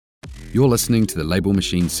You're listening to the Label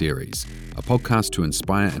Machine series, a podcast to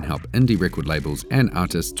inspire and help indie record labels and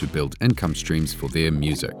artists to build income streams for their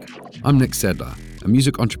music. I'm Nick Sadler, a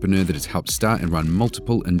music entrepreneur that has helped start and run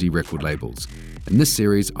multiple indie record labels. In this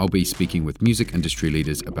series, I'll be speaking with music industry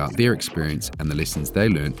leaders about their experience and the lessons they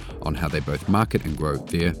learned on how they both market and grow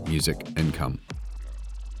their music income.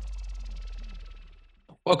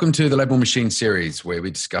 Welcome to the Label Machine series, where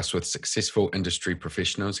we discuss with successful industry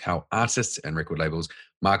professionals how artists and record labels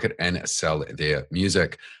market and sell their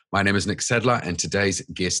music. My name is Nick Sadler, and today's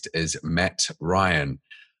guest is Matt Ryan.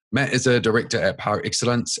 Matt is a director at Par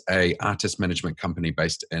Excellence, an artist management company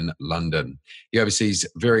based in London. He oversees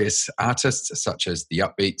various artists such as the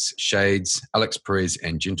Upbeats, Shades, Alix Perez,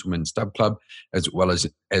 and Gentleman's Dub Club, as well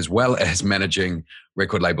as managing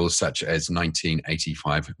record labels such as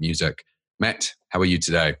 1985 Music. Matt, how are you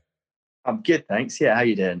today? I'm good, thanks. Yeah, how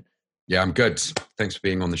you doing? Yeah, I'm good. Thanks for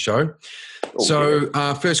being on the show.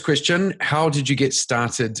 First question, how did you get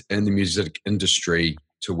started in the music industry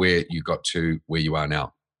to where you got to where you are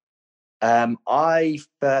now? I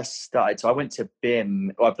first started, so I went to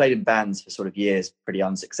BIM, I played in bands for sort of years, pretty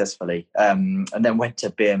unsuccessfully, and then went to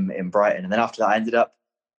BIM in Brighton. And then after that, I ended up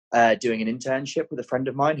doing an internship with a friend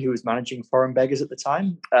of mine who was managing Foreign Beggars at the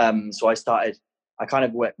time. I kind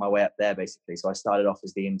of worked my way up there, basically. So I started off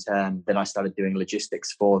as the intern, then I started doing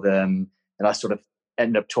logistics for them, and I sort of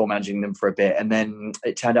ended up tour managing them for a bit. And then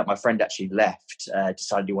it turned out my friend actually left,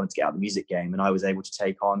 decided he wanted to get out of the music game, and I was able to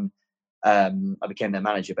take on, I became their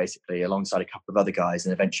manager, basically, alongside a couple of other guys,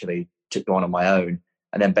 and eventually took them on my own,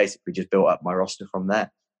 and then basically just built up my roster from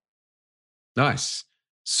there. Nice.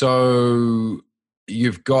 So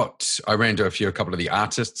I ran to a couple of the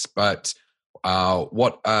artists, but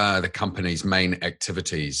what are the company's main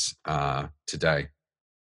activities today?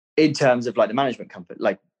 In terms of like the management company,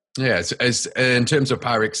 like as in terms of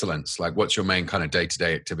Par Excellence, like what's your main kind of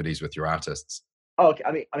day-to-day activities with your artists? Oh,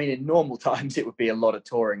 okay. I mean, in normal times it would be a lot of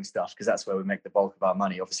touring stuff because that's where we make the bulk of our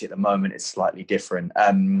money. Obviously, at the moment it's slightly different.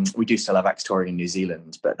 We do still have acts touring in New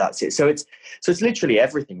Zealand, but that's it. So it's literally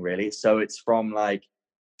everything, really. So it's from like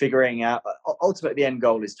figuring out. Ultimately, the end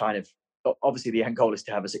goal is obviously the end goal is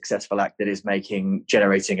to have a successful act that is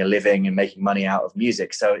generating a living and making money out of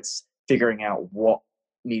music. So it's figuring out what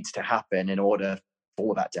needs to happen in order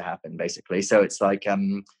for that to happen, basically. So it's like,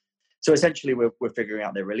 so essentially we're figuring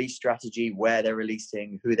out their release strategy, where they're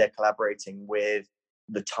releasing, who they're collaborating with,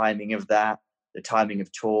 the timing of that, the timing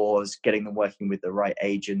of tours, getting them working with the right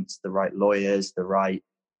agents, the right lawyers, the right,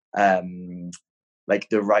 the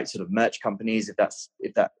right sort of merch companies, if that's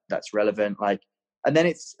relevant, and then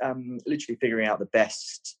it's literally figuring out the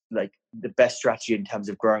best strategy in terms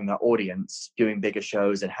of growing that audience, doing bigger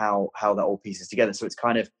shows, and how that all pieces together. So it's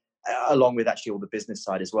kind of along with actually all the business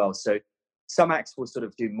side as well. So some acts will sort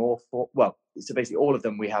of do more so basically all of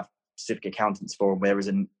them we have specific accountants for,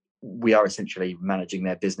 whereas we are essentially managing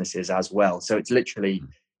their businesses as well. So it's literally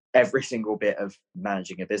every single bit of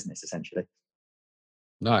managing a business, essentially.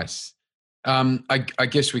 Nice. I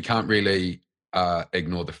guess we can't really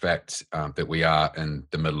ignore the fact that we are in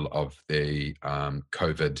the middle of the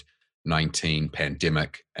COVID-19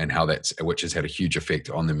 pandemic and which has had a huge effect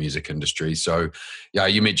on the music industry. So, yeah,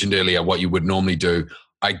 you mentioned earlier what you would normally do.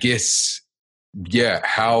 I guess, yeah,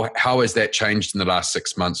 how has that changed in the last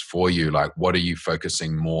 6 months for you? Like, what are you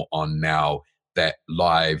focusing more on now that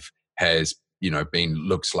live has,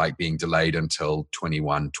 looks like being delayed until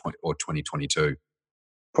 21 or 2022?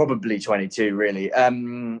 Probably 22, really.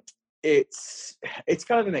 It's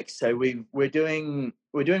kind of a mix. So we're doing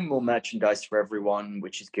more merchandise for everyone,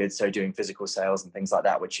 which is good. So doing physical sales and things like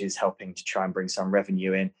that, which is helping to try and bring some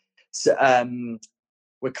revenue in. So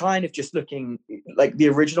we're kind of just looking, like the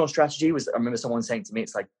original strategy was, I remember someone saying to me,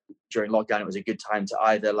 it's like during lockdown, it was a good time to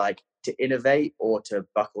either to innovate or to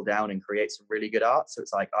buckle down and create some really good art. So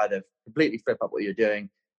it's like either completely flip up what you're doing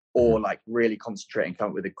or like really concentrate and come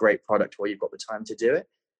up with a great product where you've got the time to do it.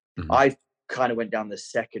 Mm-hmm. I kind of went down the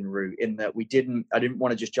second route in that I didn't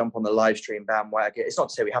want to just jump on the live stream bandwagon. It's not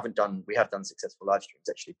to say we have done successful live streams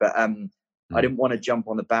actually, but I didn't want to jump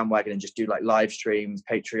on the bandwagon and just do like live streams,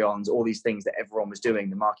 Patreons, all these things that everyone was doing.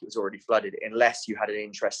 The market was already flooded unless you had an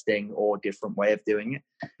interesting or different way of doing it.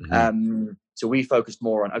 Mm-hmm. So we focused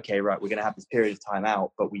more on, okay, right, we're going to have this period of time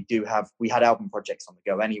out, but we had album projects on the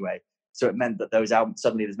go anyway. So it meant that those albums,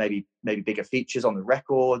 suddenly there's maybe bigger features on the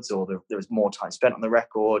records, or there was more time spent on the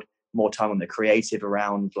record, more time on the creative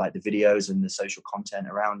around like the videos and the social content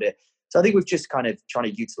around it. So I think we've just kind of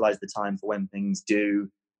trying to utilize the time for when things do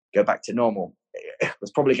go back to normal. It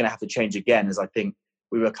was probably going to have to change again, as I think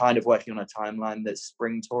we were kind of working on a timeline that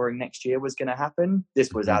spring touring next year was going to happen.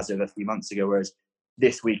 This was as of a few months ago, whereas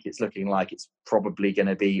this week it's looking like it's probably going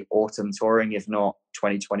to be autumn touring, if not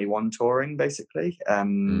 2021 touring, basically.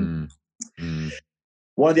 Mm, mm,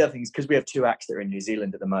 One of the other things, because we have two acts that are in New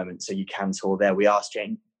Zealand at the moment, so you can tour there.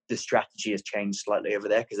 The strategy has changed slightly over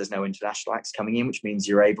there because there's no international acts coming in, which means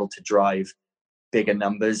you're able to drive bigger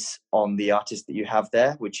numbers on the artists that you have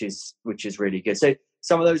there, which is really good. So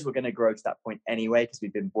some of those were going to grow to that point anyway, because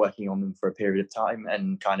we've been working on them for a period of time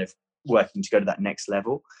and kind of working to go to that next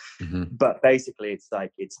level. mm-hmm. But basically,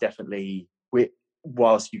 it's definitely,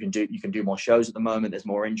 whilst you can do more shows at the moment, there's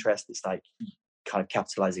more interest. It's like kind of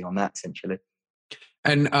capitalizing on that essentially.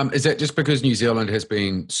 And is that just because New Zealand has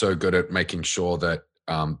been so good at making sure that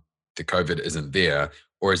the COVID isn't there,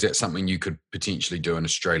 or is that something you could potentially do in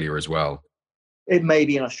Australia as well? It may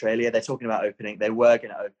be in Australia. They're talking about opening. They were going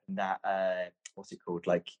to open that. What's it called?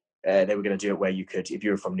 They were going to do it where you could, if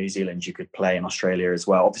you were from New Zealand, you could play in Australia as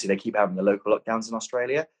well. Obviously, they keep having the local lockdowns in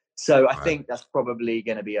Australia. So I think that's probably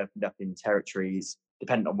going to be opened up in territories,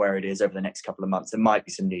 depending on where it is over the next couple of months. There might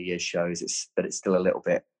be some New Year's shows, but it's still a little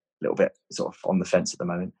bit sort of on the fence at the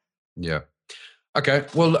moment. Yeah. Okay.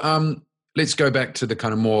 Well, let's go back to the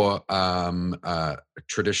kind of more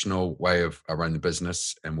traditional way of running the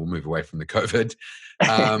business, and we'll move away from the COVID.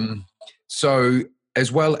 So,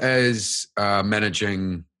 as well as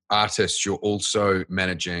managing artists, you're also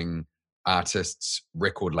managing artists'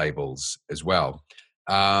 record labels as well.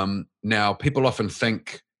 Now, people often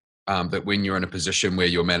think that when you're in a position where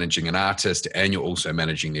you're managing an artist and you're also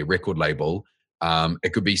managing their record label,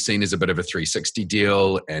 it could be seen as a bit of a 360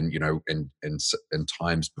 deal. And, in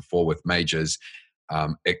times before with majors,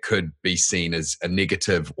 it could be seen as a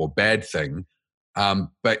negative or bad thing.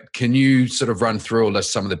 But can you sort of run through or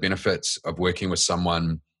list some of the benefits of working with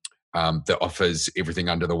someone that offers everything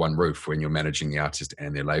under the one roof when you're managing the artist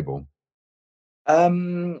and their label?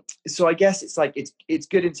 So I guess it's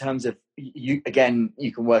good in terms of you can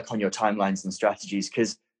work on your timelines and strategies,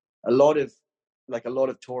 because a lot of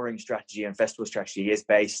touring strategy and festival strategy is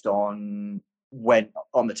based on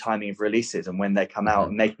the timing of releases and when they come out,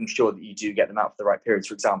 and making sure that you do get them out for the right periods.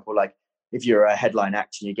 For example, like if you're a headline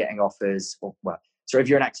act and you're getting offers, if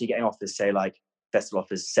you're an act and you're getting offers, say like festival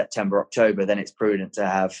offers September, October, then it's prudent to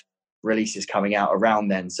have releases coming out around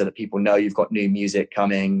then so that people know you've got new music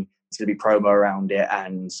coming. It's going to be promo around it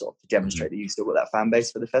and sort of to demonstrate that you've still got that fan base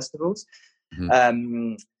for the festivals.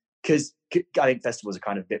 Because I think festivals are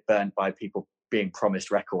kind of a bit burnt by people being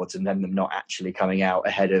promised records and then them not actually coming out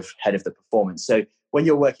ahead of the performance. So when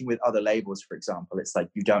you're working with other labels, for example, it's like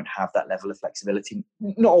you don't have that level of flexibility.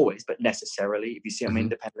 Not always, but necessarily, if you see what I mean,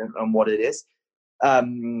 dependent on what it is.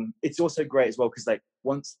 It's also great as well because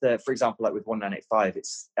for example, like with 1985,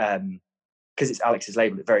 it's because it's Alix's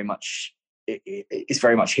label, it's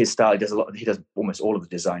very much his style. He does almost all of the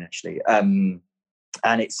design actually. And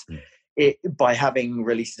by having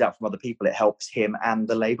releases out from other people, it helps him and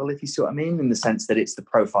the label, if you see what I mean, in the sense that it's the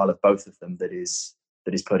profile of both of them that is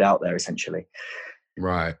put out there essentially.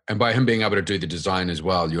 Right. And by him being able to do the design as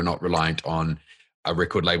well, you're not reliant on a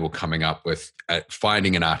record label coming up with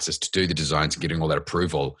finding an artist to do the designs and getting all that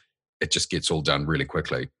approval. It just gets all done really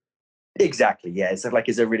quickly. Exactly. Yeah. It's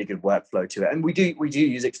a really good workflow to it. And we do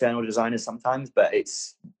use external designers sometimes, but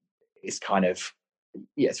it's kind of,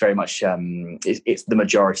 it's very much, it's the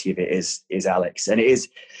majority of it is Alix. And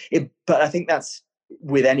but I think that's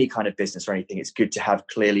with any kind of business or anything, it's good to have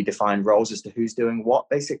clearly defined roles as to who's doing what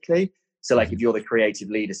basically. So like if you're the creative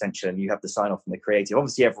lead essentially and you have the sign off from the creative,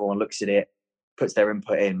 obviously everyone looks at it, puts their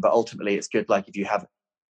input in, but ultimately it's good. Like if you have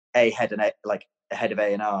a head of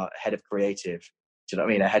A&R, a head of creative, do you know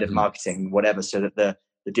what I mean? A head of marketing, whatever, so that the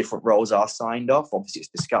different roles are signed off. Obviously it's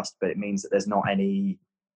discussed, but it means that there's not any,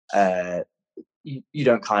 you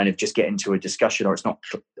don't kind of just get into a discussion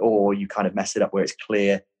or you kind of mess it up where it's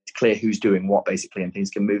clear who's doing what basically, and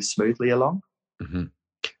things can move smoothly along.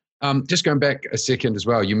 Just going back a second as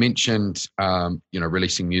well, you mentioned,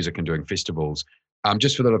 releasing music and doing festivals.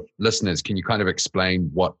 Just for the listeners, can you kind of explain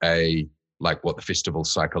what the festival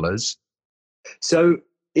cycle is? So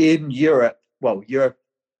in Europe and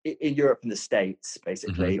the States,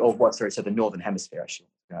 basically, so the Northern Hemisphere, actually,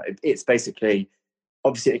 it's basically,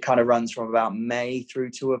 obviously it kind of runs from about May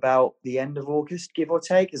through to about the end of August, give or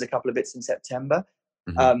take. There's a couple of bits in September.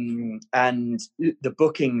 And the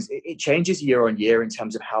bookings, it changes year on year in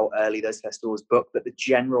terms of how early those festivals book, but the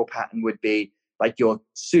general pattern would be like your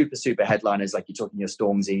super, super headliners, like you're talking your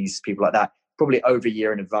Stormzy's, people like that, probably over a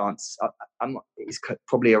year in advance. It's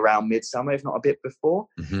probably around midsummer, if not a bit before.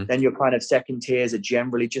 Then your kind of second tiers are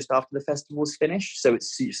generally just after the festival's finished. So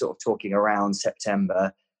you're sort of talking around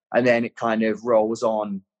September, and then it kind of rolls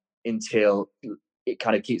on until it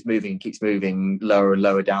kind of keeps moving lower and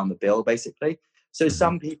lower down the bill, basically. So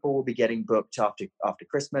some people will be getting booked after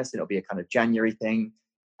Christmas, and it'll be a kind of January thing.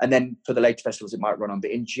 And then for the later festivals, it might run on.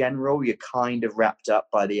 But in general, you're kind of wrapped up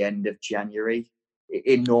by the end of January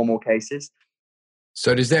in normal cases.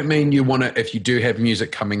 So does that mean you want to, if you do have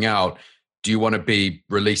music coming out, do you want to be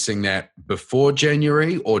releasing that before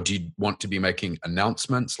January, or do you want to be making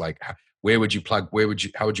announcements? Like, where would you plug?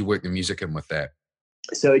 How would you work the music in with that?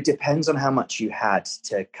 So it depends on how much you had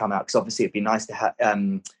to come out, because obviously it'd be nice to have.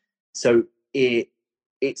 So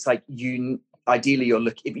it's like ideally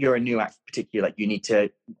if you're a new act particularly, like you need to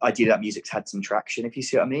ideally that music's had some traction, if you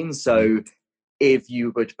see what I mean. So if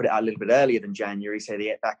you were to put it out a little bit earlier than January, say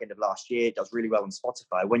the back end of last year, it does really well on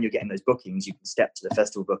Spotify. When you're getting those bookings, you can step to the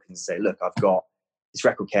festival bookings and say, look, I've got this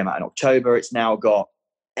record came out in October. It's now got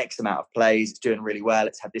X amount of plays. It's doing really well.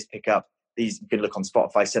 It's had this pickup. You can look on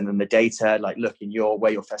Spotify, send them the data, like look in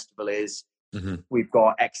where your festival is. We've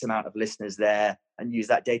got X amount of listeners there, and use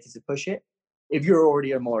that data to push it. If you're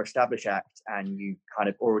already a more established act and you kind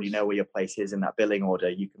of already know where your place is in that billing order,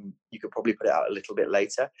 you could probably put it out a little bit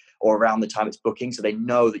later or around the time it's booking, so they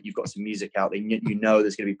know that you've got some music out. There's going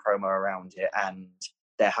to be promo around it, and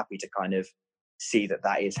they're happy to kind of see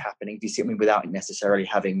that is happening. Do you see what I mean? Without necessarily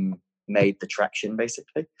having made the traction,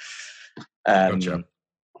 basically. Gotcha.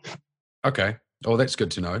 Okay. Oh, that's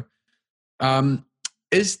good to know.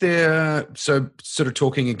 Is there, so sort of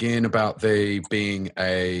talking again about being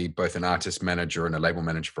both an artist manager and a label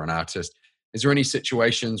manager for an artist, is there any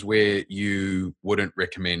situations where you wouldn't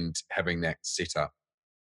recommend having that set up?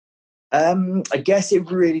 I guess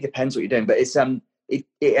it really depends what you're doing, but it's it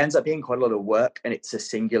ends up being quite a lot of work, and it's a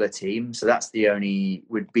singular team. So that's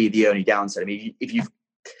would be the only downside. I mean, if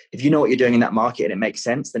you know what you're doing in that market and it makes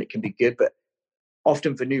sense, then it can be good. But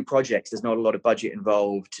often for new projects, there's not a lot of budget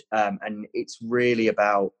involved. And it's really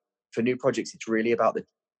about, for new projects, it's really about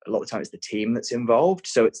a lot of the time it's the team that's involved.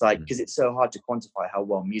 So it's like, because it's so hard to quantify how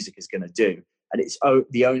well music is going to do. And it's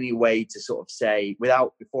the only way to sort of say,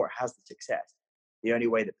 before it has the success, the only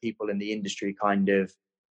way that people in the industry kind of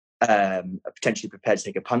are potentially prepared to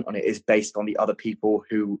take a punt on it is based on the other people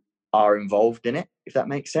who are involved in it, if that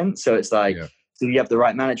makes sense. So it's like, so you have the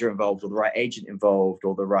right manager involved, or the right agent involved,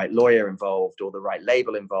 or the right lawyer involved, or the right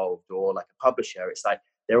label involved, or like a publisher. It's like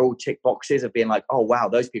they're all tick boxes of being like, oh wow,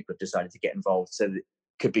 those people have decided to get involved, so there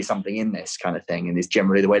could be something in this kind of thing. And it's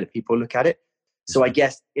generally the way that people look at it. So I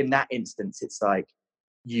guess in that instance, it's like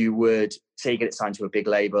you would say you get it signed to a big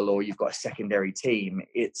label, or you've got a secondary team.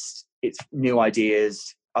 It's new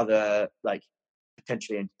ideas, other like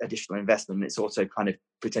potentially additional investment. It's also kind of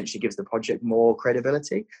potentially gives the project more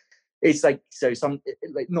credibility. It's like, so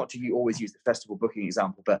like, not to always use the festival booking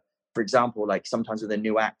example, but for example, like sometimes with a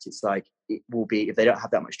new act, it's like, it will be, if they don't have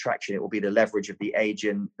that much traction, it will be the leverage of the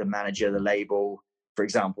agent, the manager, the label, for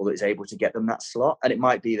example, that is able to get them that slot. And it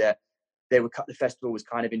might be that the festival was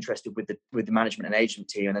kind of interested with the management and agent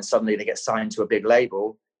team, and then suddenly they get signed to a big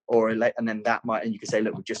label, and then and you can say,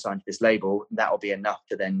 look, we've just signed to this label, and that'll be enough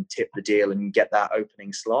to then tip the deal and get that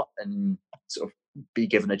opening slot and sort of be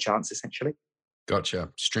given a chance, essentially. Gotcha.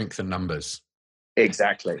 Strength in numbers.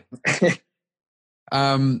 Exactly.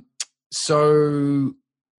 So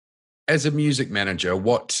as a music manager,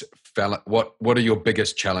 what are your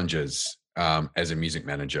biggest challenges as a music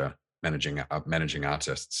manager managing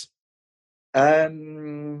artists?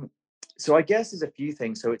 So I guess there's a few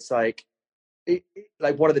things. So it's like,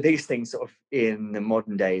 like one of the biggest things sort of in the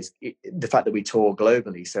modern days, the fact that we tour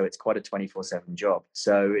globally. So it's quite a 24/7 job.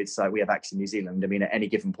 So it's like we have acts in New Zealand. I mean, at any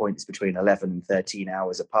given point, it's between 11 and 13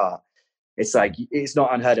 hours apart. It's like, it's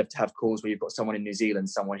not unheard of to have calls where you've got someone in New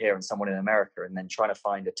Zealand, someone here, and someone in America, and then trying to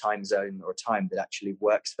find a time zone or a time that actually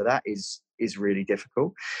works for that is really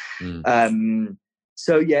difficult.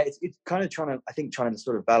 So yeah, it's kind of trying to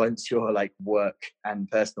sort of balance your like work and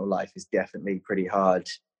personal life is definitely pretty hard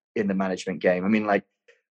in the management game. I mean, like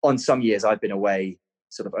on some years I've been away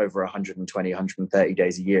sort of over 120, 130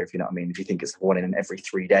 days a year, if you know what I mean. If you think it's one in every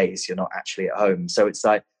 3 days, you're not actually at home. So it's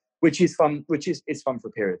like, which is fun for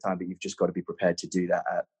a period of time, but you've just got to be prepared to do that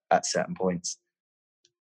at certain points.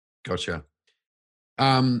 Gotcha.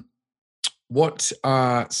 What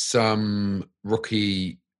are some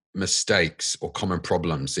rookie mistakes or common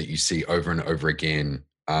problems that you see over and over again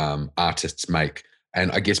artists make?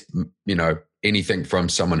 And I guess, anything from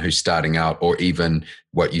someone who's starting out, or even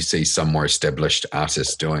what you see some more established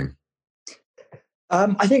artists doing?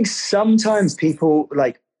 I think sometimes people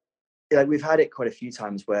like we've had it quite a few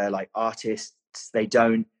times where like artists, they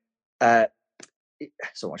don't,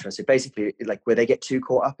 so what should I say? Basically, like where they get too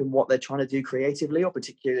caught up in what they're trying to do creatively, or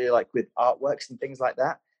particularly like with artworks and things like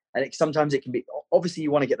that. And sometimes it can be, obviously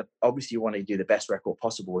you want to do the best record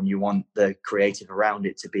possible, and you want the creative around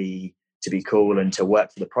it to be be cool and to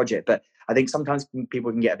work for the project. But I think sometimes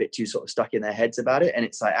people can get a bit too sort of stuck in their heads about it, and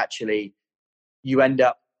it's like actually you end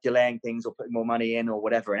up delaying things or putting more money in or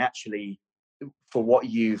whatever, and actually for what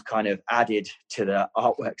you've kind of added to the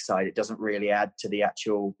artwork side, it doesn't really add to the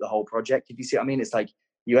whole project, if you see what I mean. It's like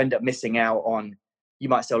you end up missing out on, you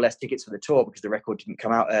might sell less tickets for the tour because the record didn't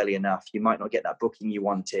come out early enough. You might not get that booking you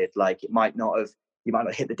wanted. Like you might not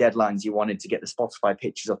hit the deadlines you wanted to get the Spotify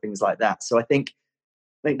pictures or things like that. So I think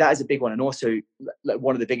that is a big one. And also, like,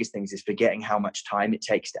 one of the biggest things is forgetting how much time it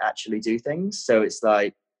takes to actually do things. So it's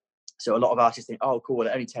like, so a lot of artists think, oh, cool, well,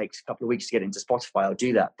 it only takes a couple of weeks to get into Spotify, I'll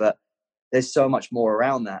do that. But there's so much more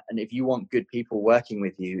around that. And if you want good people working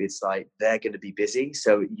with you, it's like they're going to be busy.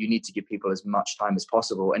 So you need to give people as much time as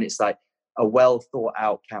possible. And it's like a well thought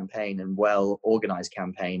out campaign and well organized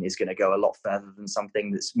campaign is going to go a lot further than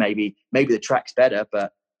something that's maybe the track's better,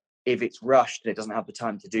 but if it's rushed and it doesn't have the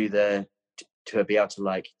time to do to be able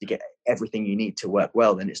to get everything you need to work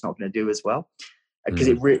well, then it's not going to do as well.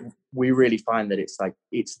 Because we really find that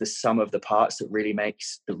it's the sum of the parts that really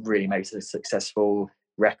makes a successful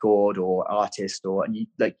record or artist, and you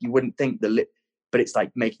wouldn't think but it's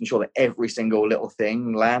like making sure that every single little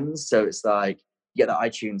thing lands. So it's like you get the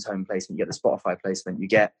iTunes home placement, you get the Spotify placement, you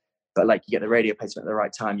get the radio placement at the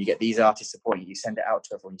right time, you get these artists supporting you send it out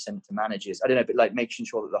to everyone, you send it to managers. I don't know, but like making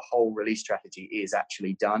sure that the whole release strategy is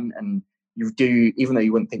actually done, and you do, even though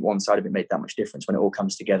you wouldn't think one side of it made that much difference, when it all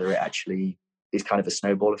comes together, it actually is kind of a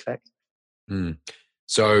snowball effect.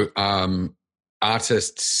 So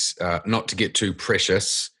artists, not to get too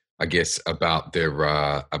precious, I guess, about their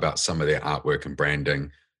about some of their artwork and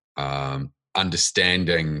branding,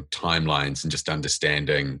 understanding timelines and just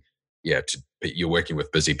understanding, you're working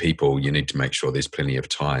with busy people. You need to make sure there's plenty of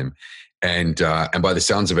time, and by the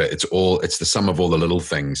sounds of it, it's the sum of all the little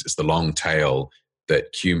things. It's the long tail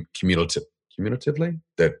that cumulatively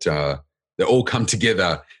that all come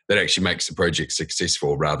together that actually makes the project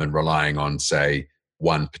successful, rather than relying on, say,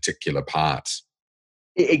 one particular part.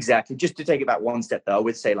 Exactly. Just to take it back one step, though, I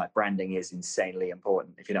would say like branding is insanely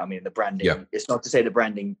important. If you know what I mean, the branding. It's not to say the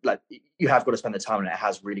branding, like you have got to spend the time, and it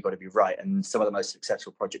has really got to be right. And some of the most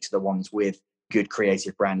successful projects are the ones with good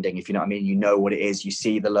creative branding. If you know what I mean, you know what it is. You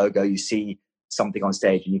see the logo, you see something on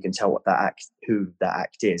stage, and you can tell who that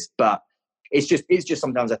act is. But it's just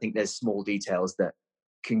sometimes I think there's small details that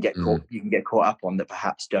you can get caught up on that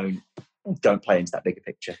perhaps don't play into that bigger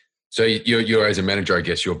picture. So you're as a manager, I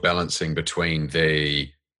guess, you're balancing between the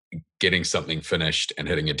getting something finished and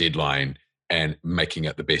hitting a deadline and making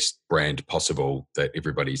it the best brand possible that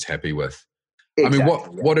everybody's happy with. Exactly, I mean,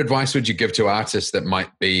 what advice would you give to artists that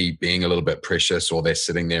might be being a little bit precious, or they're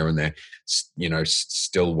sitting there and they're,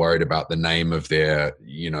 still worried about the name of their,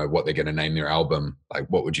 what they're going to name their album? Like,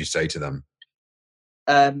 what would you say to them?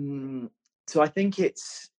 So I think it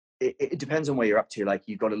depends on where you're up to. Like,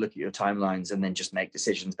 you've got to look at your timelines and then just make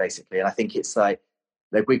decisions, basically. And I think it's like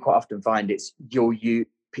we quite often find you'll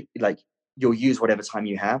use whatever time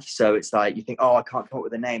you have. So it's like you think, oh, I can't come up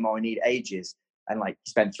with a name, or I need ages, and like you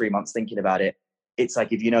spend 3 months thinking about it. It's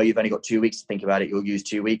like, if you've only got 2 weeks to think about it, you'll use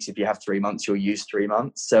 2 weeks. If you have 3 months, you'll use 3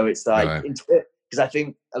 months. So it's like, because I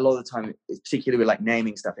think a lot of the time, particularly with like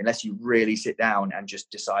naming stuff, unless you really sit down and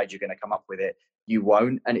just decide you're going to come up with it, you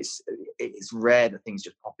won't. And it's rare that things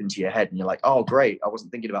just pop into your head and you're like, oh, great, I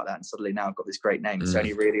wasn't thinking about that, and suddenly now I've got this great name. It's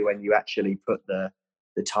only really when you actually put the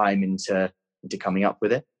time into coming up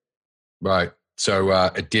with it. Right. So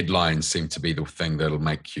deadlines seem to be the thing that'll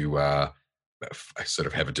make you sort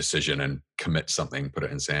of have a decision and commit something, put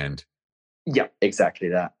it in sand. Yeah, exactly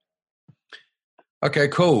that. Okay,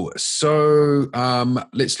 cool. So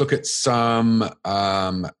let's look at some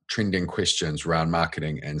trending questions around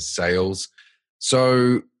marketing and sales.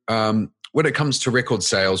 So when it comes to record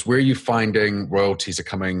sales, where are you finding royalties are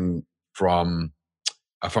coming from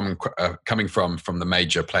the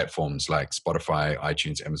major platforms like Spotify,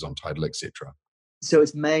 iTunes, Amazon, Tidal, etc.? So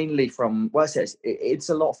it's mainly from, it's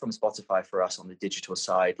a lot from Spotify for us on the digital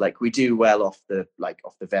side. Like, we do well off the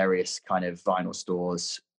various kind of vinyl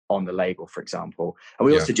stores on the label, for example. And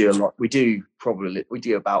we also do a lot. We do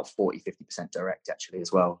about 40-50% direct actually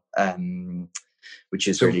as well, which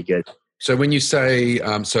is really good. So when you say,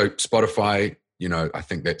 Spotify, I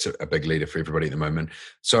think that's a big leader for everybody at the moment.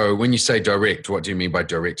 So when you say direct, what do you mean by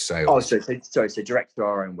direct sales? Oh, so direct through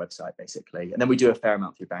our own website, basically. And then we do a fair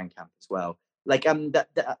amount through Bandcamp as well. Like,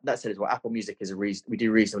 that said as well, Apple Music is we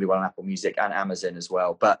do reasonably well on Apple Music and Amazon as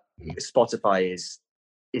well. But Spotify is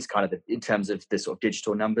kind of in terms of the sort of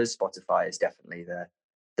digital numbers, Spotify is definitely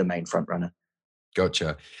the main front runner.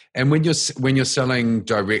 Gotcha. And when you're selling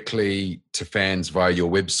directly to fans via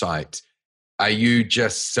your website, are you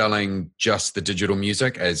just selling just the digital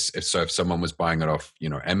music if someone was buying it off,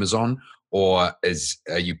 Amazon, or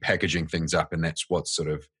are you packaging things up and that's what's sort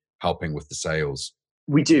of helping with the sales?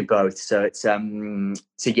 We do both. So it's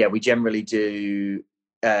yeah, we generally do.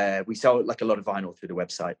 We sell like a lot of vinyl through the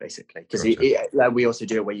website, basically, because Gotcha. we also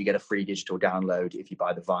do it where you get a free digital download if you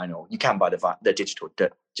buy the vinyl. You can buy the digital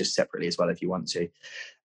just separately as well if you want to.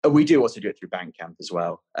 We do also do it through Bandcamp as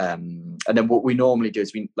well. And then what we normally do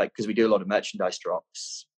is because we do a lot of merchandise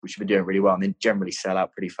drops, which we've been doing really well, and they generally sell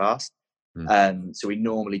out pretty fast. So we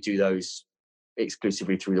normally do those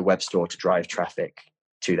exclusively through the web store to drive traffic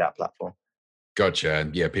to that platform. Gotcha.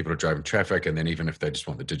 And yeah, people are driving traffic, and then even if they just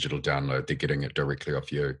want the digital download, they're getting it directly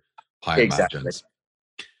off you, higher Exactly.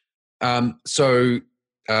 margins.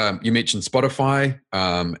 You mentioned Spotify,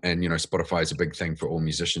 and Spotify is a big thing for all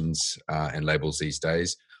musicians and labels these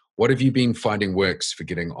days. What have you been finding works for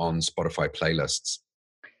getting on Spotify playlists?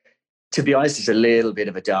 To be honest, it's a little bit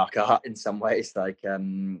of a dark art in some ways. Like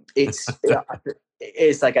it's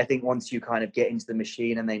like, I think once you kind of get into the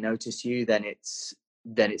machine and they notice you, then it's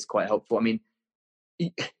quite helpful. I mean,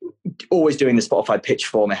 always doing the Spotify pitch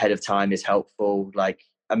form ahead of time is helpful. Like,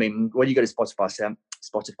 I mean, when you go to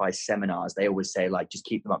Spotify seminars, they always say, like, just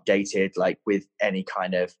keep them updated, like, with any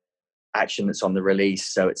kind of action that's on the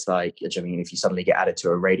release. So it's like, I mean, if you suddenly get added to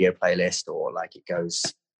a radio playlist, or like it goes,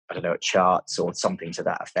 I don't know, it charts or something to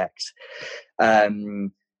that effect.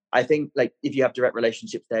 I think, like, if you have direct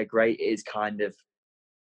relationships, they're great. It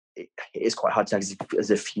is quite hard to know because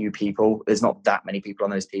there's a few people. There's not that many people on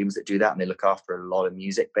those teams that do that, and they look after a lot of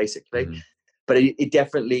music, basically. Mm-hmm. But it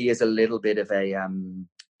definitely is a little bit of a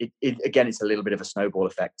again, it's a little bit of a snowball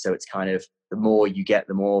effect. So it's kind of, the more you get,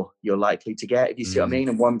 the more you're likely to get, if you see what I mean.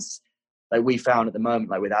 And once, like, we found at the moment,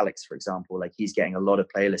 like with Alix, for example, like, he's getting a lot of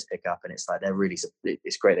playlist pickup, and it's like,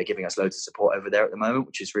 it's great. They're giving us loads of support over there at the moment,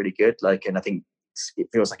 which is really good. Like, and I think it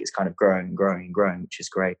feels like it's kind of growing and growing and growing, which is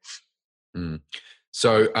great.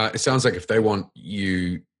 So it sounds like if they want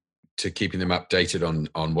you to keeping them updated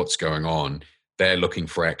on what's going on, they're looking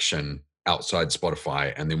for action outside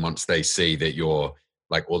Spotify. And then once they see that you're,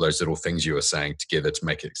 like, all those little things you were saying together to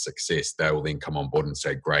make it a success, they will then come on board and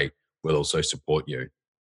say, great, we'll also support you.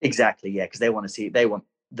 Exactly. Yeah. Because they want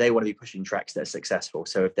to be pushing tracks that are successful.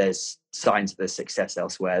 So if there's signs of there's success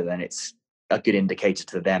elsewhere, then it's a good indicator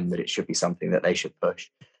to them that it should be something that they should push.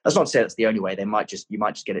 That's not to say that's the only way. You might just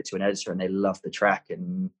get it to an editor and they love the track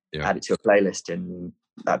and add it to a playlist, and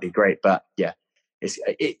that'd be great. But yeah,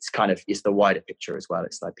 it's kind of, it's the wider picture as well.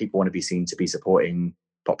 It's like, people want to be seen to be supporting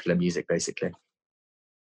popular music, basically.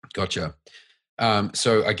 Gotcha.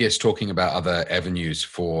 So I guess talking about other avenues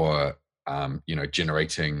for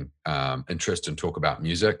generating interest and talk about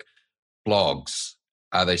music, blogs,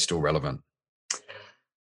 are they still relevant?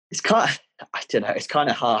 It's kind of, I don't know. It's kind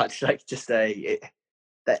of hard, like, to say.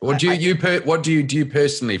 Or do you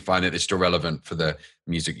personally find that they're still relevant for the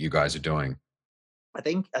music you guys are doing? I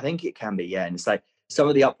think it can be, yeah. And it's like, some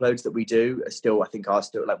of the uploads that we do are still like,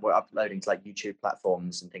 we're uploading to like YouTube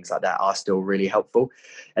platforms and things like that, are still really helpful.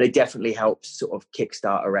 And it definitely helps sort of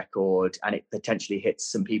kickstart a record, and it potentially hits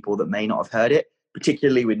some people that may not have heard it.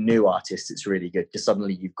 Particularly with new artists, it's really good, because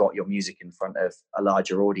suddenly you've got your music in front of a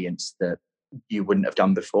larger audience that you wouldn't have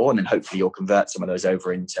done before. And then hopefully you'll convert some of those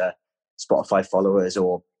over into Spotify followers,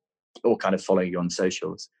 or kind of follow you on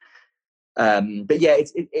socials. But yeah,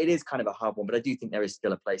 it is kind of a hard one, but I do think there is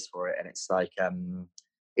still a place for it. And it's like,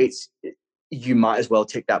 you might as well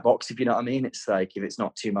tick that box, if you know what I mean. It's like, if it's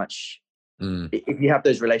not too much, if you have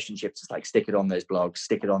those relationships, it's like, stick it on those blogs,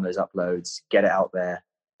 stick it on those uploads, get it out there,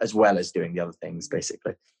 as well as doing the other things,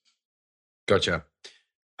 basically. Gotcha.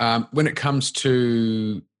 When it comes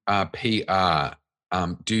to PR,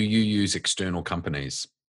 do you use external companies?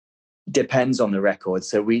 Depends on the record.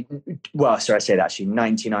 So I say that actually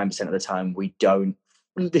 99% of the time we don't.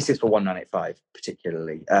 This is for 1985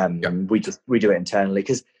 particularly. We do it internally,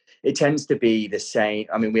 because it tends to be the same.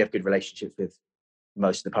 I mean, we have good relationships with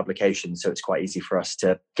most of the publications, so it's quite easy for us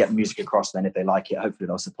to get the music across. Then if they like it, hopefully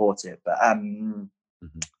they'll support it.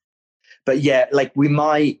 But yeah, like, we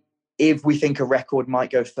might, if we think a record might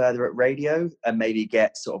go further at radio and maybe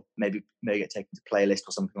get maybe get taken to playlist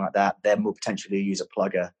or something like that, then we'll potentially use a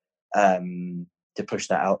plugger to push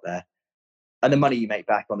that out there. And the money you make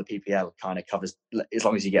back on the PPL kind of covers, as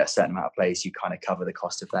long as you get a certain amount of plays, you kind of cover the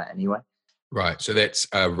cost of that anyway. Right. So that's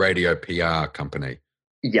a radio PR company.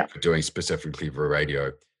 Yeah. Doing specifically for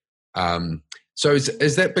radio. So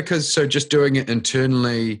is that because, so just doing it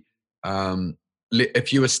internally,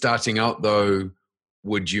 if you were starting out though,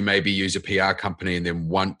 would you maybe use a PR company, and then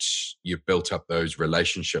once you've built up those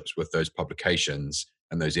relationships with those publications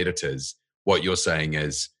and those editors, what you're saying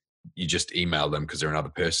is you just email them because they're another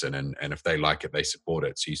person, and if they like it, they support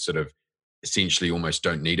it. So you sort of essentially almost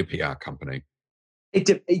don't need a PR company. It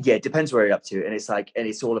depends where you're up to, and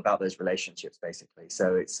it's all about those relationships basically.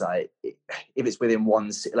 So it's like if it's within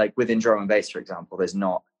like within drum and bass, for example, there's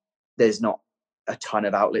not a ton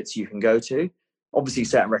of outlets you can go to. Obviously,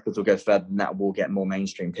 certain records will go further than that, will get more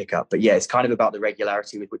mainstream pickup. But yeah, it's kind of about the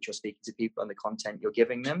regularity with which you're speaking to people and the content you're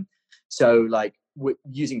giving them. So like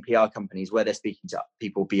using PR companies where they're speaking to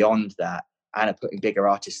people beyond that and are putting bigger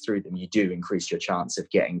artists through them, you do increase your chance of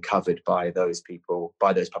getting covered by those people,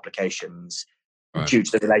 by those publications, Right. due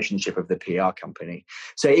to the relationship of the PR company.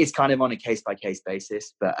 So it is kind of on a case by case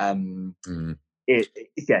basis. But so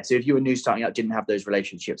if you were new starting out, didn't have those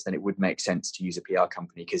relationships, then it would make sense to use a PR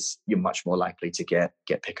company because you're much more likely to get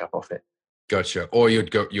pickup off it. Gotcha. Or you're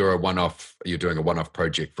doing a one-off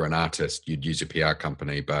project for an artist, you'd use a PR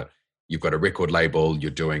company, but you've got a record label,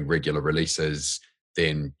 you're doing regular releases,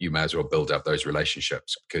 then you may as well build up those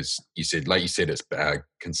relationships because like you said, it's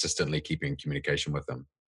consistently keeping communication with them.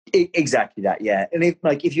 Exactly that, yeah. And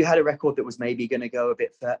if you had a record that was maybe going to go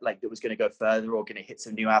that was going to go further or going to hit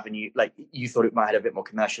some new avenue, like you thought it might have a bit more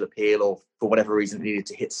commercial appeal, or for whatever reason needed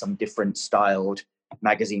to hit some different styled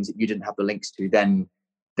magazines that you didn't have the links to, then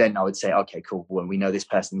I would say, okay, cool. Well, we know this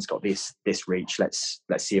person's got this reach. Let's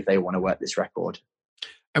see if they want to work this record.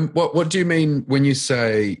 And what do you mean when you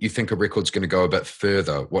say you think a record's going to go a bit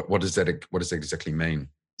further? What does that exactly mean?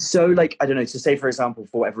 So, like, I don't know. So, say for example,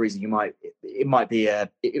 for whatever reason, it might be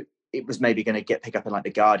it was maybe going to get picked up in like the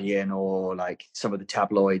Guardian or like some of the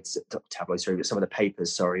tabloids, but some of the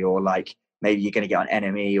papers, or like maybe you're going to get on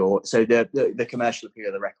NME, or so the commercial appeal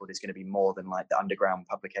of the record is going to be more than like the underground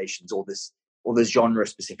publications or the genre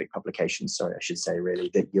specific publications. Sorry, I should say really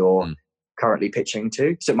that you're currently pitching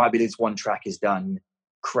to. So it might be this one track is done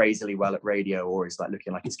crazily well at radio, or is like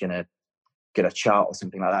looking like it's going to get a chart or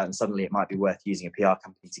something like that, and suddenly it might be worth using a PR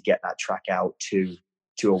company to get that track out to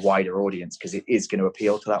a wider audience because it is going to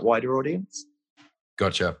appeal to that wider audience.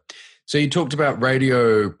 Gotcha. So you talked about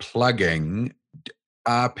radio plugging.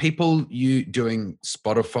 Are people doing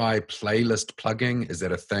Spotify playlist plugging? Is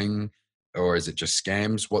that a thing, or is it just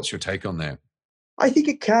scams? What's your take on that? I think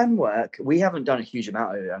it can work. We haven't done a huge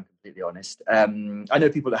amount of it, I'm completely honest. I know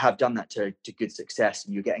people that have done that to good success,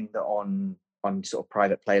 and you're getting that on sort of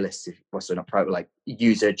private playlists, not private, like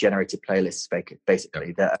user generated playlists,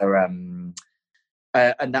 basically, that are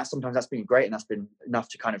and sometimes that's been great, and that's been enough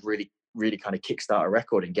to kind of really kind of kickstart a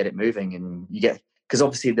record and get it moving. And you get, because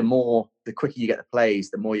obviously the quicker you get the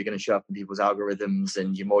plays, the more you're going to show up in people's algorithms,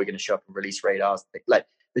 and you're more going to show up in release radars. Like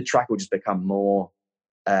the track will just become more,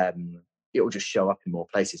 it will just show up in more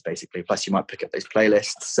places basically. Plus you might pick up those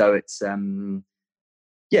playlists. So it's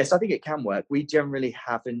yes, I think it can work. We generally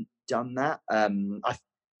haven't done that.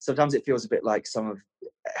 Sometimes it feels a bit like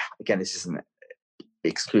again, this isn't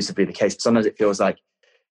exclusively the case, but sometimes it feels like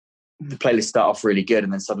the playlists start off really good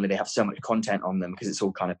and then suddenly they have so much content on them because it's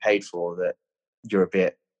all kind of paid for that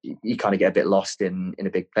you kind of get a bit lost in a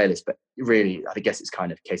big playlist. But really, I guess it's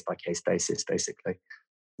kind of case by case basis basically.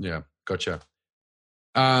 Yeah, gotcha.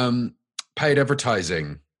 Paid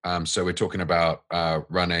advertising. So we're talking about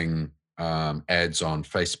running ads on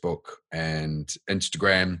Facebook and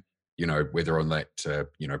Instagram, whether on that to,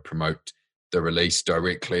 promote the release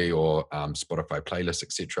directly or Spotify playlists,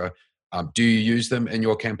 etc. Do you use them in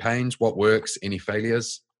your campaigns? What works? Any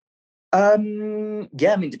failures? Yeah, I mean,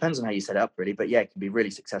 it depends on how you set it up really, but yeah, it can be really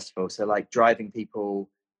successful. So like driving people,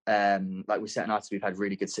 like with certain artists, we've had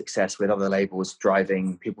really good success with other labels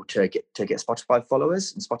driving people to get Spotify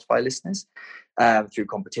followers and Spotify listeners through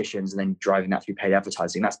competitions, and then driving that through paid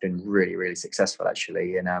advertising. That's been really, really successful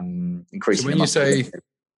actually, and increasing. So when you say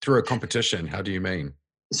through a competition, how do you mean?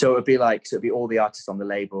 So it'd be all the artists on the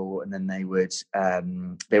label, and then they would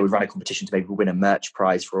run a competition to maybe win a merch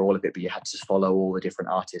prize for all of it, but you had to follow all the different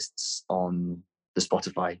artists on the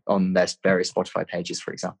Spotify, on their various Spotify pages,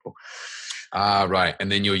 for example. Right. And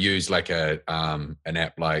then you'll use like an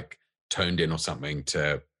app like Toned In or something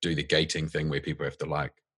to do the gating thing where people have to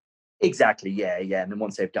like. Exactly. Yeah. And then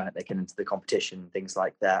once they've done it, they can enter the competition, things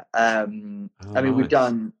like that. I mean,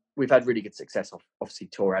 we've had really good success off obviously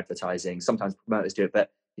tour advertising. Sometimes promoters do it, but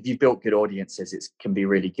if you've built good audiences, it can be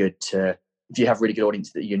really good if you have really good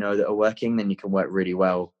audiences that are working, then you can work really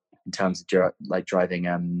well in terms of like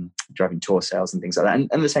driving tour sales and things like that.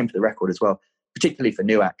 And the same for the record as well, particularly for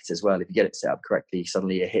new acts as well. If you get it set up correctly,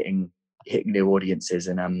 suddenly you're hitting new audiences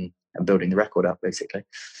and building the record up basically.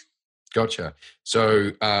 Gotcha.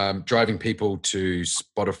 So driving people to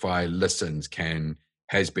Spotify listens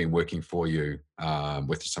has been working for you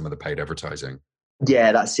with some of the paid advertising.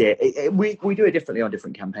 Yeah, that's it. We do it differently on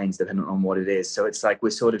different campaigns depending on what it is. So it's like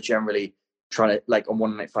we're sort of generally trying to, like on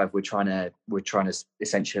 195, we're trying to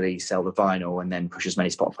essentially sell the vinyl and then push as many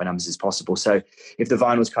Spotify numbers as possible. So if the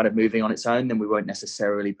vinyl's kind of moving on its own, then we won't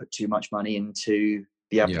necessarily put too much money into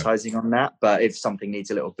the Yeah. advertising on that. But if something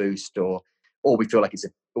needs a little boost, or we feel like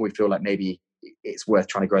or we feel like maybe it's worth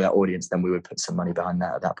trying to grow that audience, then we would put some money behind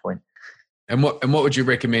that at that point. And what would you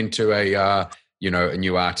recommend to a a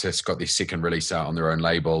new artist got their second release out on their own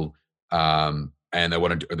label, and they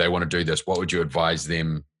want to do this? What would you advise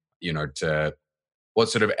them? To what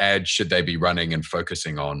sort of ads should they be running and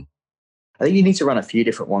focusing on? I think you need to run a few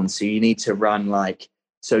different ones. So you need to run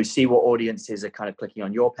see what audiences are kind of clicking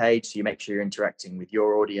on your page. So you make sure you're interacting with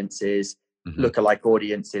your audiences, lookalike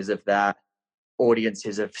audiences of that,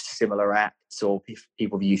 audiences of similar acts or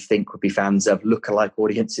people that you think would be fans of, lookalike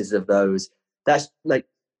audiences of those. That's like,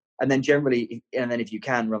 and then if you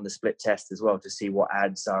can, run the split test as well to see what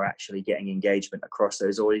ads are actually getting engagement across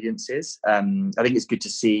those audiences. I think it's good to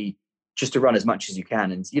see, just to run as much as you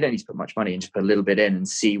can, and you don't need to put much money in, just put a little bit in and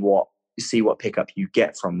see what pickup you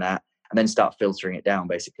get from that, and then start filtering it down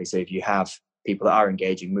basically. So if you have people that are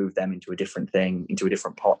engaging, move them into a different thing, into a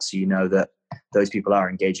different pot, so you know that those people are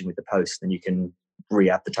engaging with the post, then you can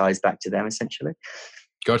re-advertise back to them essentially.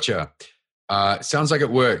 Gotcha. Sounds like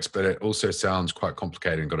it works, but it also sounds quite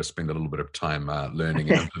complicated and got to spend a little bit of time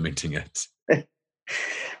learning and implementing it.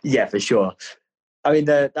 Yeah, for sure. I mean,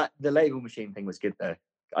 the label machine thing was good though.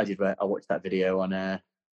 I watched that video on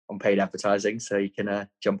paid advertising, so you can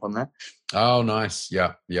jump on that. Oh, nice.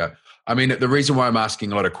 Yeah. I mean, the reason why I'm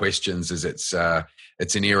asking a lot of questions is it's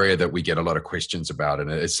an area that we get a lot of questions about,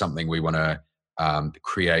 and it's something we want to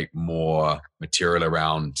create more material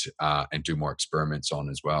around and do more experiments on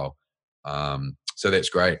as well. So that's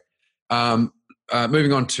great.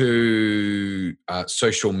 Moving on to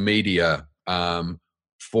social media.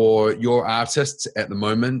 For your artists at the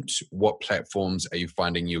moment, what platforms are you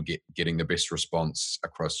finding you're getting the best response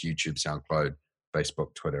across YouTube, SoundCloud,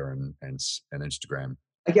 Facebook, Twitter, and Instagram?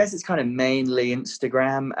 I guess it's kind of mainly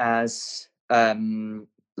Instagram as the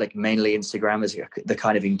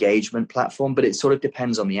kind of engagement platform, but it sort of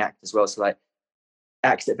depends on the act as well. So like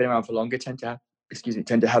acts that have been around for longer tend to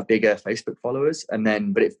have bigger Facebook followers,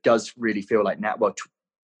 but it does really feel like now,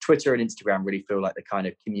 Twitter and Instagram really feel like the kind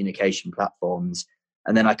of communication platforms.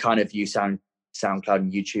 And then I kind of view SoundCloud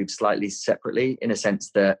and YouTube slightly separately, in a sense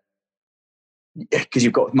that because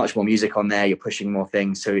you've got much more music on there, you're pushing more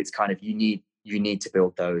things. So it's kind of, you need to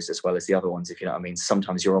build those as well as the other ones, if you know what I mean.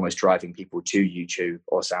 Sometimes you're almost driving people to YouTube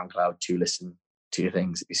or SoundCloud to listen to your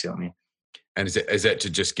things, if you see what I mean. And is that to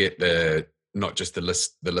just get not just the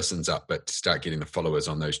listens up, but to start getting the followers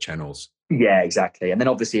on those channels? Yeah, exactly. And then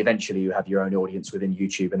obviously eventually you have your own audience within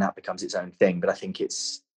YouTube and that becomes its own thing. But I think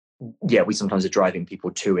we sometimes are driving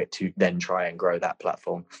people to it to then try and grow that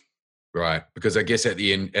platform. Right. Because I guess at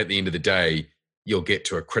the end of the day, you'll get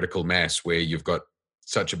to a critical mass where you've got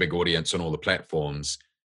such a big audience on all the platforms.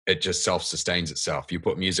 It just self-sustains itself. You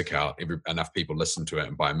put music out, enough people listen to it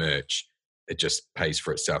and buy merch, it just pays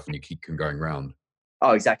for itself and you keep going around.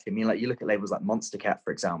 Oh, exactly. I mean, like you look at labels like Monster Cat,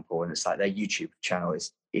 for example, and it's like their YouTube channel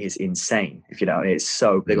is insane. If you know,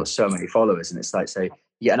 they've got so many followers, and it's like, so you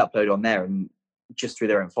get an upload on there, and just through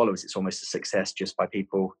their own followers, it's almost a success just by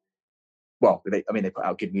people. Well, they put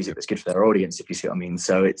out good music that's good for their audience, if you see what I mean.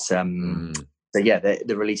 So it's so yeah,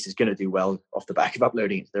 the release is going to do well off the back of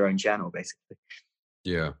uploading it to their own channel, basically.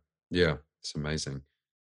 Yeah, it's amazing.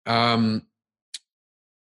 Rare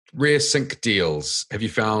sync deals. Have you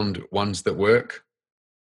found ones that work?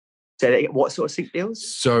 So what sort of sync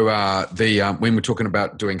deals? So when we're talking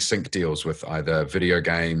about doing sync deals with either video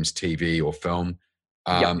games, TV, or film,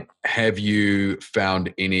 have you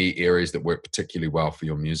found any areas that work particularly well for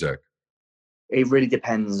your music? It really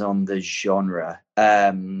depends on the genre.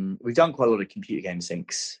 We've done quite a lot of computer game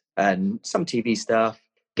syncs and some TV stuff.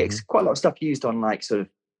 Gets quite a lot of stuff used on sort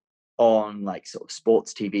of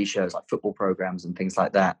sports TV shows, like football programs and things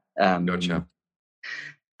like that. Gotcha.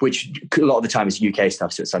 Which a lot of the time is UK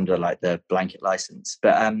stuff, so it's under like the blanket license.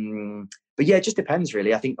 But yeah, it just depends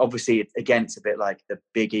really. I think obviously it's a bit like the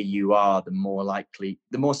bigger you are, the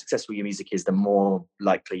more successful your music is, the more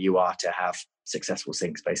likely you are to have successful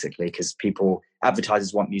syncs, basically, because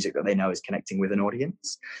advertisers want music that they know is connecting with an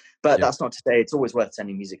audience. But that's not to say it's always worth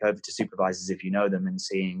sending music over to supervisors if you know them and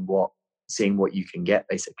seeing what you can get,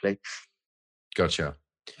 basically. Gotcha.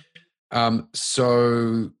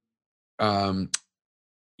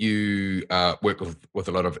 You work with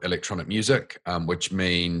a lot of electronic music, which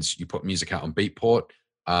means you put music out on Beatport.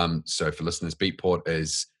 So for listeners, Beatport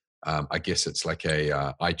is I guess it's like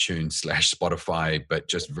a iTunes / Spotify, but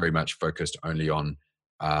just very much focused only on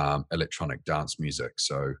electronic dance music.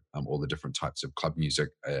 So all the different types of club music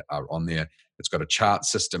are on there. It's got a chart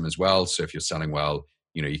system as well. So if you're selling well,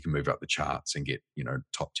 you can move up the charts and get,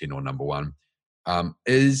 top 10 or number one.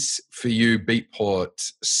 Is for you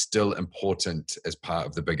Beatport still important as part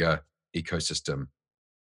of the bigger ecosystem?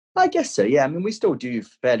 I guess so. Yeah. I mean, we still do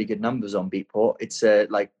fairly good numbers on Beatport. It's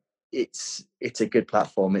it's a good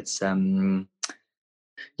platform. It's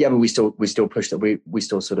yeah, but we still push that. We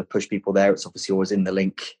still sort of push people there. It's obviously always in the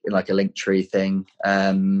link, in like a link tree thing.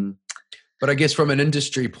 But I guess from an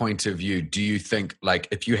industry point of view, do you think, like,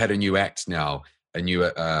 if you had a new act now, a new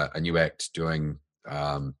act doing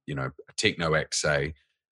a techno act, say,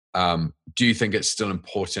 do you think it's still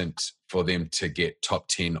important for them to get top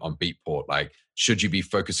 10 on Beatport? Like, should you be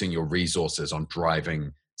focusing your resources on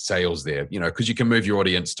driving sales there? Because you can move your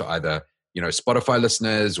audience to either, Spotify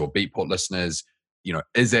listeners or Beatport listeners. Do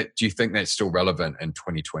you think that's still relevant in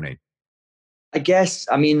 2020? I guess.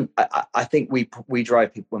 I mean, I think we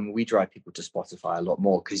drive people when we drive people to Spotify a lot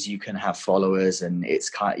more because you can have followers and it's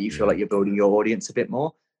you feel like you're building your audience a bit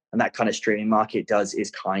more, and that kind of streaming market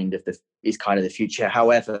is kind of the future.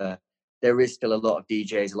 However, there is still a lot of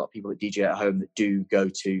DJs, a lot of people that DJ at home that do go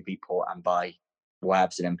to Beatport and buy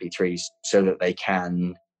WAVs and MP3s so that they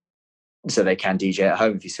can DJ at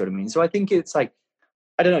home. If you see what I mean. So I think it's like,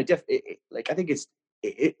 I don't know. I think it's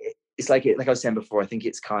like I was saying before. I think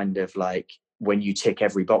it's kind of like when you tick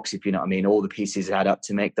every box, if you know what I mean. All the pieces add up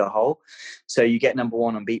to make the whole. So you get number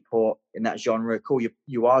one on Beatport in that genre. Cool.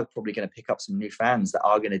 You are probably going to pick up some new fans that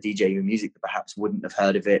are going to DJ your music that perhaps wouldn't have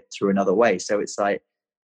heard of it through another way. So it's like,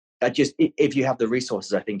 if you have the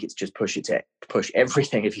resources, I think it's just push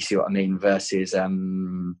everything. If you see what I mean. Versus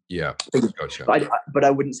Yeah, gotcha. But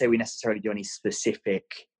I wouldn't say we necessarily do any specific.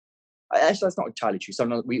 Actually, that's not entirely true.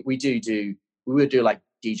 Sometimes we will do like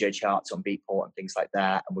DJ charts on Beatport and things like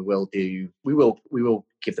that, and we will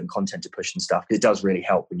give them content to push and stuff. It does really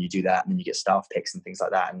help when you do that, and then you get staff picks and things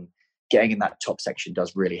like that. And getting in that top section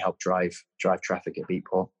does really help drive traffic at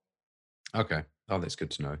Beatport. Okay, that's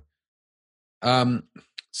good to know.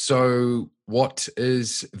 So what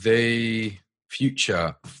is the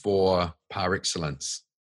future for Par Excellence?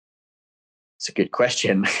 It's a good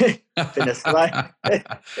question.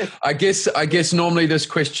 I guess normally this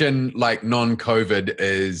question, like non-COVID,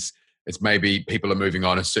 it's maybe people are moving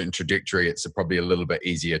on a certain trajectory. It's probably a little bit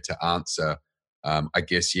easier to answer. I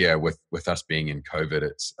guess, yeah, with us being in COVID,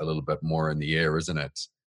 it's a little bit more in the air, isn't it?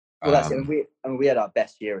 Well, that's it. We had our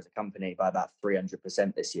best year as a company by about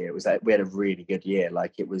 300% this year. It was like we had a really good year.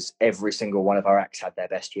 Like, it was every single one of our acts had their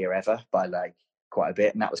best year ever by like quite a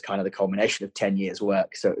bit, and that was kind of the culmination of 10 years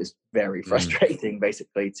work. So it was very frustrating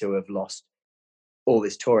basically to have lost all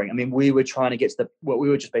this touring. I mean, we were trying to get to we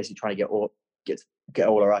were just basically trying to get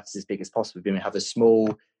all our artists as big as possible. We have a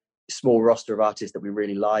small roster of artists that we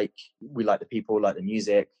really like. We like the people, like the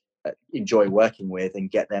music, enjoy working with,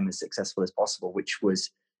 and get them as successful as possible, which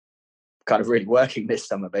was kind of really working this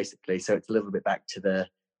summer basically. So it's a little bit back to the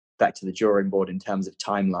drawing board in terms of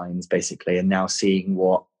timelines basically, and now seeing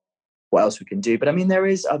what else we can do. But I mean, there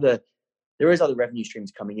is other revenue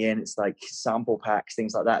streams coming in. It's like sample packs,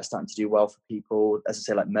 things like that, starting to do well for people. As I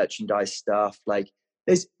say, like merchandise stuff. Like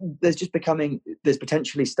there's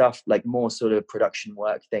potentially stuff like more sort of production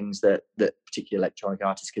work, things that particular electronic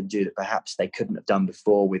artists can do that perhaps they couldn't have done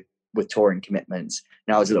before with touring commitments.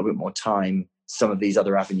 Now there's a little bit more time. Some of these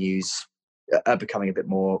other avenues are becoming a bit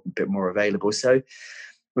more available. So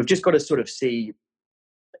we've just got to sort of see.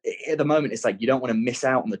 At the moment, it's like you don't want to miss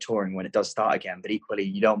out on the touring when it does start again, but equally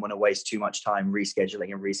you don't want to waste too much time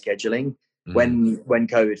rescheduling. When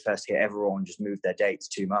COVID first hit, everyone just moved their dates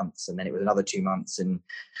 2 months, and then it was another 2 months, and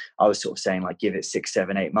I was sort of saying like give it 6,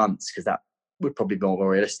 7, 8 months because that would probably be more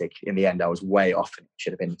realistic. In the end, I was way off, and it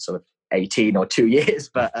should have been sort of 18 or 2 years.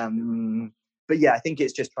 But yeah, I think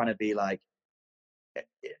it's just trying to be like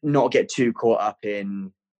not get too caught up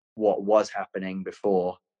in what was happening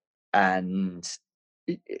before, and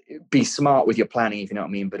be smart with your planning, if you know what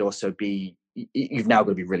I mean, but also you've now got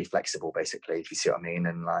to be really flexible basically, if you see what I mean.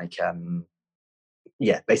 And like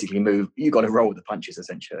basically you got to roll with the punches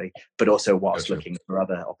essentially, but also whilst looking for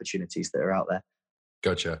other opportunities that are out there.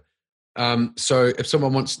 Gotcha. So if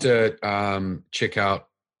someone wants to check out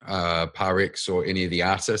Parex or any of the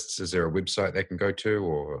artists, is there a website they can go to?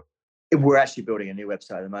 Or we're actually building a new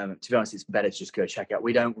website at the moment. To be honest, it's better to just go check out.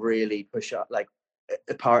 We don't really push up like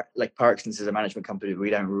Par Excellence is a management company. We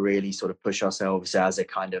don't really sort of push ourselves as a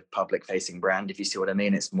kind of public facing brand, if you see what I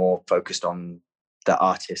mean. It's more focused on the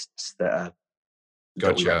artists that are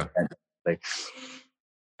gotcha.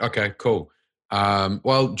 Okay, cool.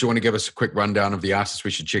 Well, do you want to give us a quick rundown of the artists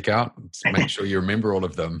we should check out? Make sure you remember all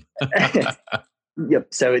of them.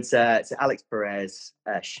 Yep. So it's Alix Perez,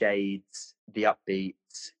 Shades, The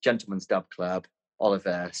Upbeats, Gentleman's Dub Club,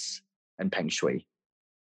 Oliverse, and Peng Shui.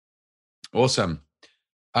 Awesome.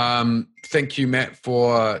 Thank you, Matt,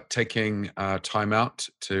 for taking time out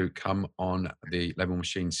to come on the Label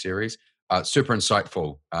Machine series. Super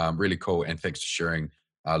insightful, really cool, and thanks for sharing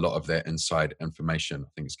a lot of that inside information. I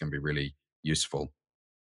think it's going to be really useful.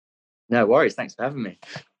 No worries. Thanks for having me.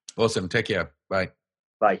 Awesome. Take care. Bye.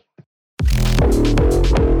 Bye.